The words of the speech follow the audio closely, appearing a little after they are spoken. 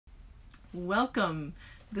Welcome.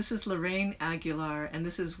 This is Lorraine Aguilar, and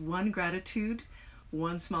this is One Gratitude,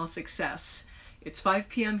 One Small Success. It's 5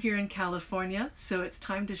 p.m. here in California, so it's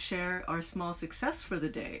time to share our small success for the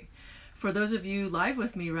day. For those of you live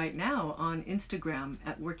with me right now on Instagram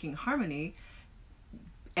at Working Harmony,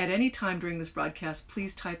 at any time during this broadcast,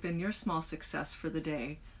 please type in your small success for the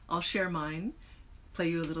day. I'll share mine, play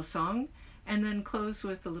you a little song, and then close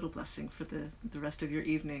with a little blessing for the rest of your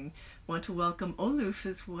evening. Want to welcome Oluf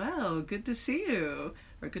as well. Good to see you,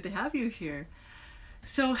 or good to have you here.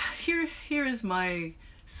 So here is my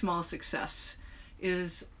small success,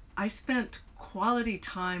 is I spent quality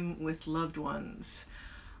time with loved ones.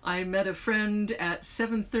 I met a friend at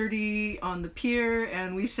 7:30 on the pier,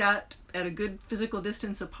 and we sat at a good physical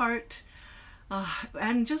distance apart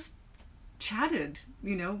and just chatted.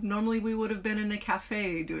 You know, normally we would have been in a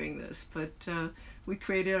cafe doing this, but we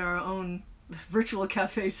created our own virtual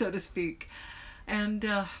cafe, so to speak. And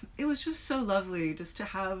it was just so lovely just to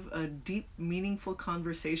have a deep, meaningful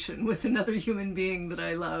conversation with another human being that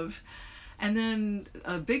I love. And then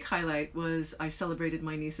a big highlight was I celebrated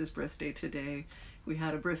my niece's birthday today. We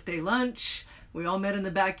had a birthday lunch. We all met in the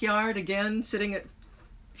backyard, again, sitting at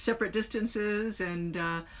separate distances, and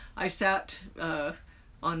I sat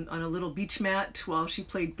on a little beach mat while she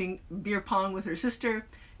played beer pong with her sister.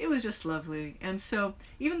 It was just lovely. And so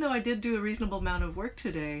even though I did do a reasonable amount of work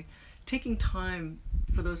today, taking time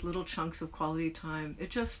for those little chunks of quality time,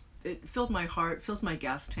 it filled my heart, fills my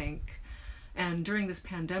gas tank. And during this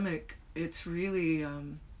pandemic, it's really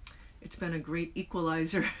it's been a great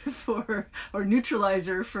equalizer or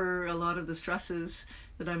neutralizer for a lot of the stresses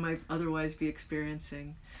that I might otherwise be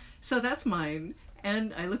experiencing. So that's mine,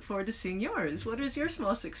 and I look forward to seeing yours. What is your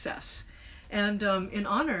small success? And in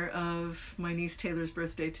honor of my niece Taylor's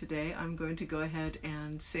birthday today, I'm going to go ahead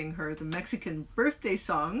and sing her the Mexican birthday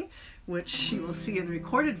song, which she will see in the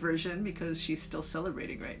recorded version because she's still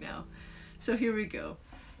celebrating right now. So here we go.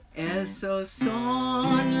 Esos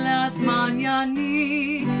son las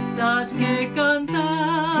mañanitas que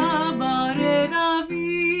cantaba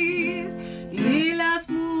David, y las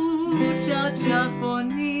muchachas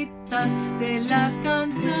bonitas te las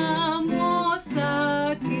cantamos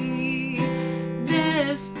aquí.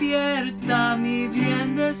 Despierta, mi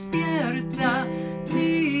bien, despierta,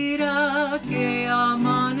 mira que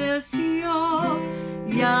amaneció,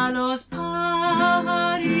 ya los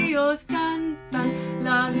pajarillos cantan,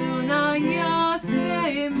 la luna ya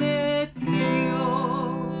se metió.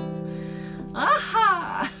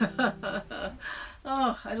 Aha!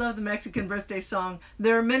 Oh, I love the Mexican birthday song.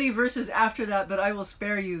 There are many verses after that, but I will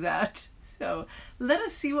spare you that. So let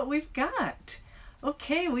us see what we've got.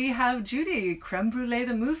 Okay, we have Judy. Creme Brulee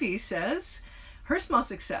the movie says, her small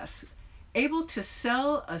success, able to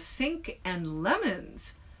sell a sink and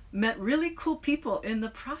lemons. Met really cool people in the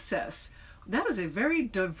process. That was a very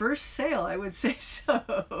diverse sale, I would say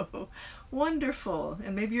so. Wonderful.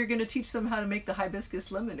 And maybe you're going to teach them how to make the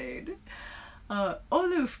hibiscus lemonade.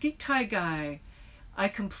 Oluf, Geek Tie Guy. I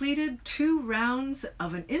completed 2 rounds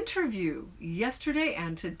of an interview yesterday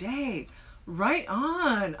and today. Right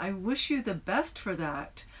on. I wish you the best for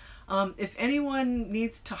that. If anyone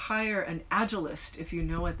needs to hire an agilist, if you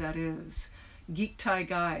know what that is, Geek Tie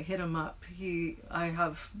Guy, hit him up. I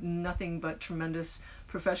have nothing but tremendous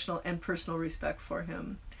professional and personal respect for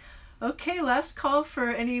him. Okay, last call for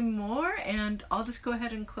any more, and I'll just go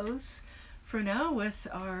ahead and close for now with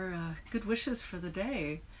our good wishes for the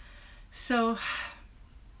day. So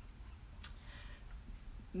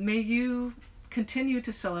may you continue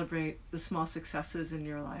to celebrate the small successes in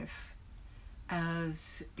your life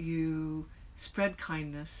as you spread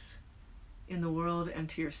kindness in the world and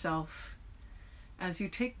to yourself, as you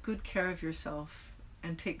take good care of yourself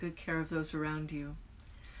and take good care of those around you.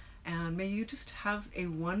 And may you just have a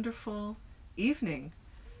wonderful evening.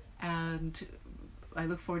 And I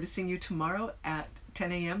look forward to seeing you tomorrow at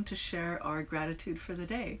 10 a.m. to share our gratitude for the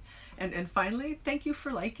day. And finally, thank you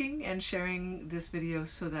for liking and sharing this video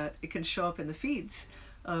so that it can show up in the feeds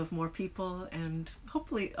of more people and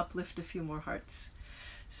hopefully uplift a few more hearts.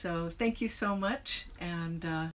 So thank you so much, and